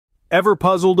Ever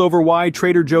puzzled over why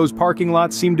Trader Joe's parking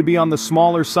lots seem to be on the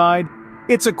smaller side?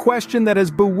 It's a question that has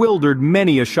bewildered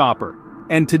many a shopper.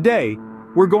 And today,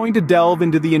 we're going to delve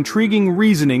into the intriguing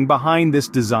reasoning behind this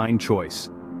design choice.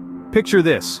 Picture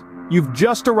this. You've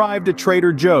just arrived at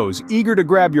Trader Joe's, eager to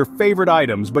grab your favorite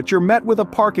items, but you're met with a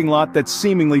parking lot that's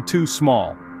seemingly too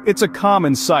small. It's a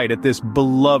common sight at this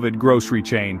beloved grocery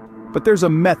chain, but there's a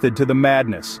method to the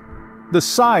madness. The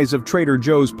size of Trader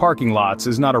Joe's parking lots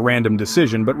is not a random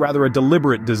decision, but rather a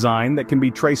deliberate design that can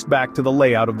be traced back to the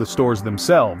layout of the stores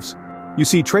themselves. You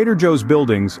see, Trader Joe's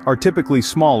buildings are typically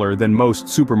smaller than most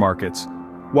supermarkets.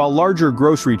 While larger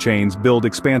grocery chains build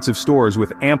expansive stores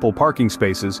with ample parking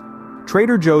spaces,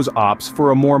 Trader Joe's opts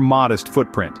for a more modest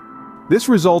footprint. This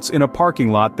results in a parking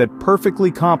lot that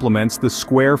perfectly complements the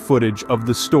square footage of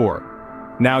the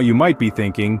store. Now you might be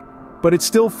thinking, but it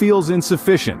still feels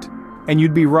insufficient. And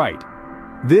you'd be right.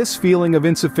 This feeling of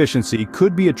insufficiency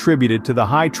could be attributed to the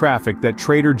high traffic that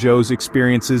Trader Joe's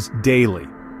experiences daily.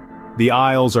 The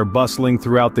aisles are bustling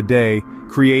throughout the day,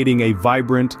 creating a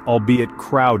vibrant, albeit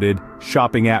crowded,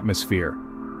 shopping atmosphere.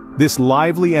 This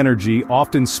lively energy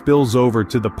often spills over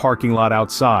to the parking lot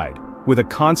outside. With a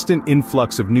constant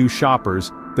influx of new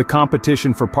shoppers, the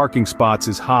competition for parking spots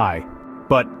is high.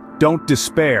 But don't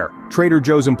despair. Trader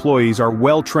Joe's employees are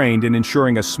well trained in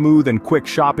ensuring a smooth and quick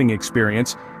shopping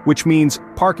experience, which means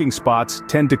parking spots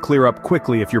tend to clear up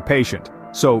quickly if you're patient.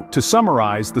 So, to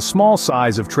summarize, the small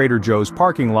size of Trader Joe's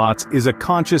parking lots is a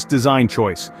conscious design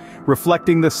choice,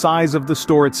 reflecting the size of the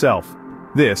store itself.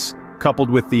 This, coupled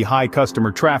with the high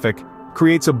customer traffic,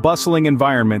 creates a bustling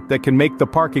environment that can make the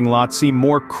parking lot seem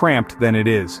more cramped than it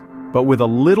is. But with a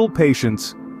little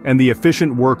patience and the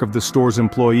efficient work of the store's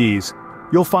employees,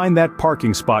 you'll find that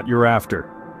parking spot you're after.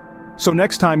 So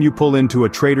next time you pull into a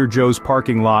Trader Joe's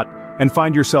parking lot and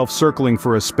find yourself circling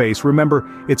for a space, remember,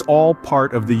 it's all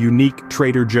part of the unique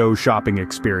Trader Joe's shopping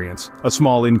experience. A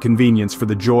small inconvenience for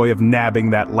the joy of nabbing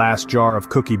that last jar of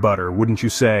cookie butter, wouldn't you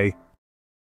say?